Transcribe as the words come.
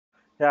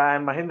Yeah,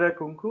 I'm Mahendra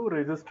Kunku,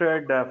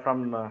 registered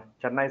from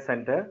Chennai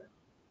Center.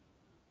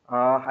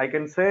 I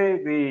can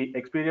say the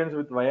experience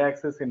with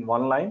Y-axis in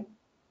one line.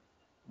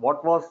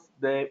 What was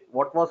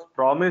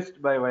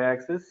promised by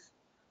Y-axis,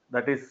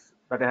 that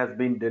has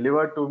been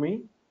delivered to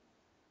me.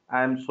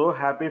 I am so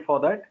happy for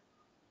that,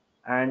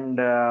 and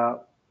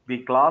the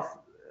class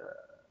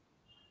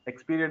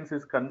experience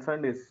is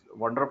concerned is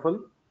wonderful.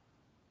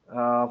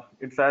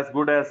 It's as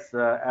good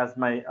as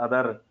my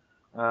other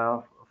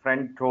uh,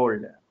 friend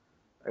told.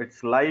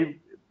 It's live,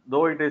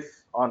 though it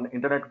is on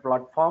internet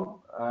platform.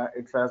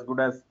 It's as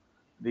good as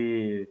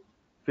the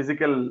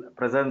physical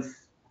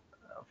presence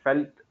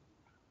felt.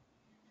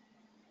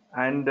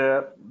 And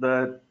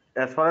the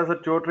as far as the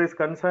tutor is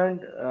concerned,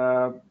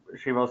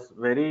 she was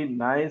very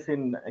nice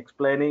in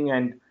explaining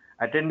and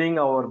attending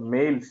our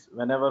mails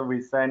whenever we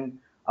send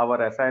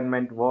our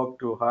assignment work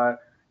to her,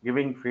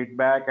 giving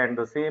feedback, and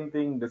the same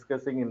thing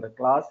discussing in the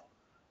class.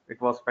 It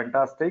was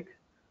fantastic,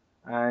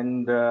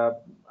 and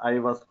I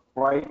was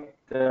quite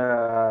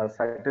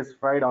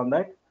satisfied on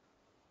that.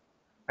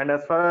 And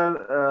as far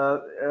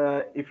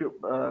as if you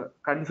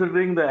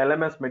considering the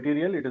LMS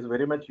material, it is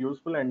very much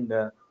useful and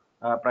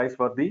price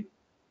worthy.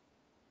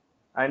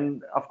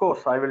 And of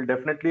course, I will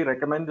definitely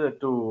recommend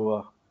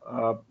to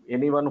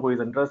anyone who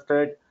is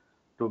interested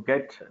to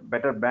get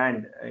better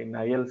band in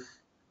IELTS.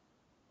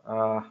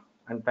 Uh,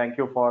 and thank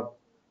you for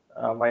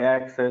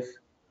Y-Access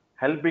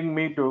helping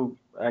me to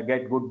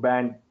get good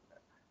band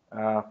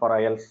for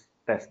IELTS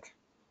test.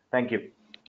 Thank you.